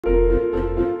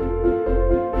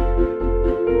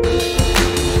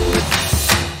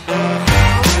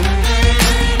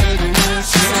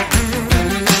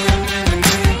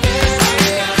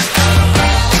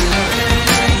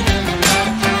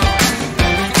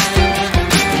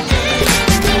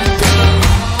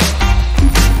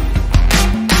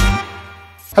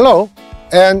Hello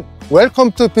and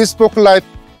welcome to Bespoke Life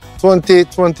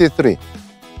 2023.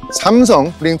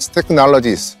 Samsung brings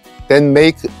technologies that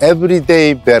make every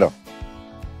day better.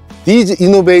 These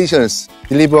innovations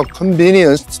deliver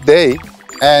convenience today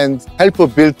and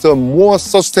help build a more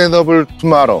sustainable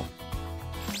tomorrow.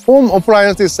 Home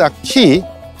appliances are key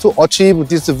to achieve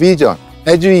this vision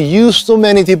as we use so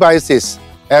many devices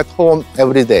at home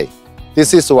every day.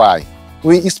 This is why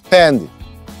we expand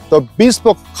the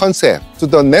bespoke concept to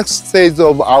the next stage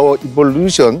of our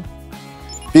evolution,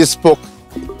 Bespoke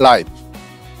Life.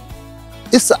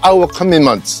 It's our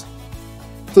commitment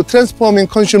to transforming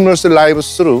consumers'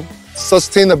 lives through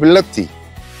sustainability,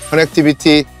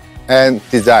 connectivity, and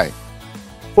design.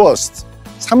 First,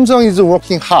 Samsung is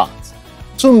working hard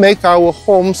to make our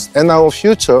homes and our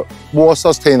future more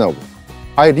sustainable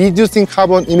by reducing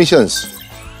carbon emissions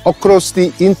across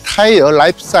the entire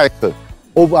life cycle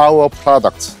of our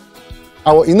products.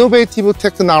 Our innovative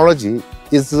technology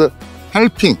is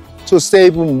helping to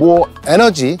save more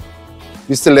energy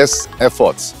with less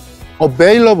effort.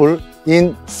 Available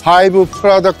in 5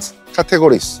 product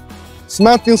categories.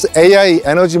 SmartThings AI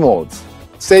Energy Mode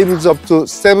saves up to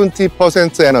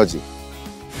 70% energy.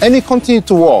 And we continue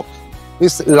to work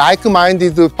with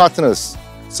like-minded partners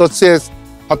such as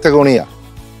Patagonia.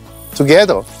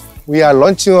 Together, we are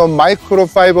launching a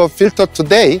microfiber filter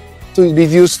today to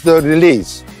reduce the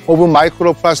release of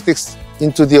microplastics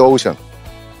into the ocean.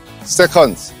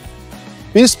 Second,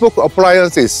 bespoke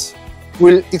appliances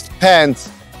will expand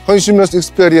consumers'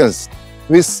 experience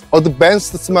with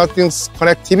advanced SmartThings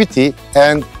connectivity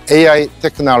and AI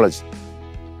technology.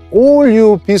 All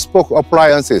new bespoke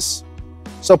appliances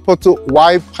support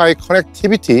Wi-Fi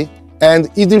connectivity, and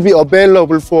it will be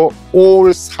available for all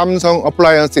Samsung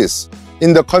appliances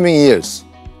in the coming years.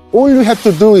 All you have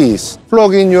to do is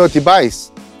plug in your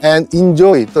device and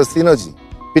enjoy the synergy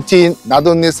between not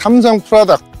only Samsung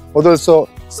product but also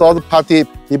third-party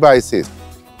devices.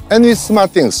 And with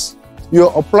SmartThings,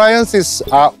 your appliances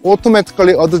are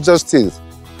automatically adjusted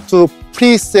to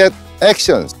preset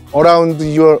actions around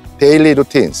your daily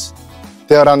routines.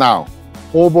 There are now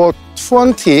over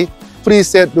 20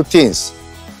 preset routines,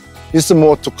 with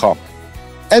more to come.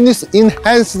 And with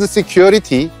enhanced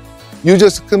security,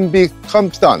 users can be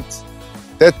confident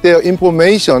that their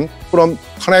information from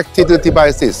connected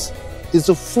devices is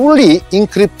fully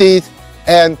encrypted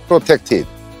and protected.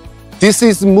 This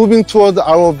is moving toward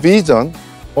our vision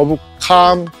of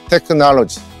calm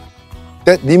technology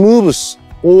that removes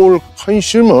all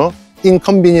consumer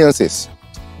inconveniences.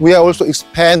 We are also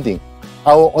expanding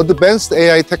our advanced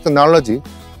AI technology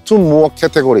to more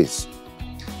categories.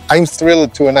 I'm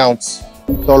thrilled to announce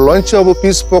the launch of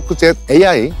Bespoke Jet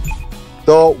AI,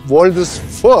 the world's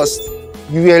first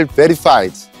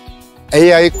UL-verified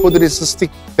AI cordless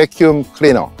stick vacuum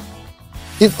cleaner.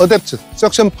 It adapts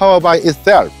suction power by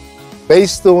itself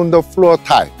based on the floor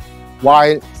type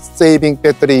while saving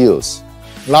battery use.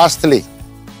 Lastly,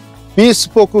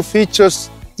 Bespoke features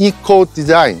eco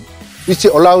design, which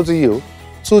allows you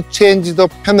to change the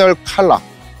panel color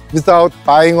without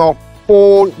buying a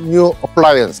whole new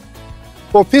appliance.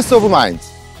 For peace of mind,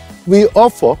 we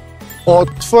offer a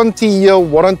 20-year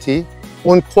warranty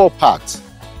on core parts.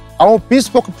 Our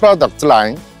bespoke product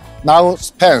line now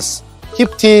spans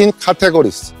 15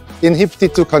 categories in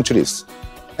 52 countries,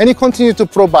 and we continue to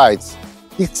provide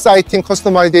exciting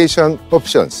customization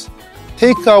options.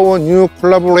 Take our new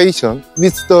collaboration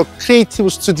with the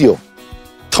creative studio,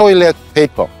 Toilet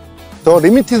Paper. The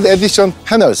limited edition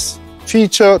panels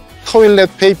feature toilet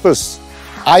paper's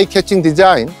eye-catching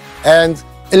design and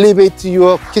elevate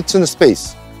your kitchen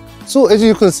space. So as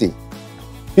you can see,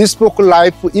 Bespoke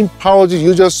Life empowers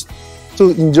users to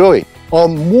enjoy a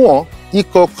more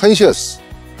eco-conscious,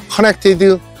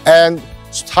 connected, and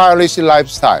stylish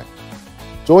lifestyle.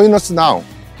 Join us now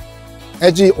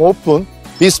as we open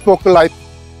Bespoke Life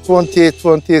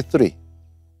 2023.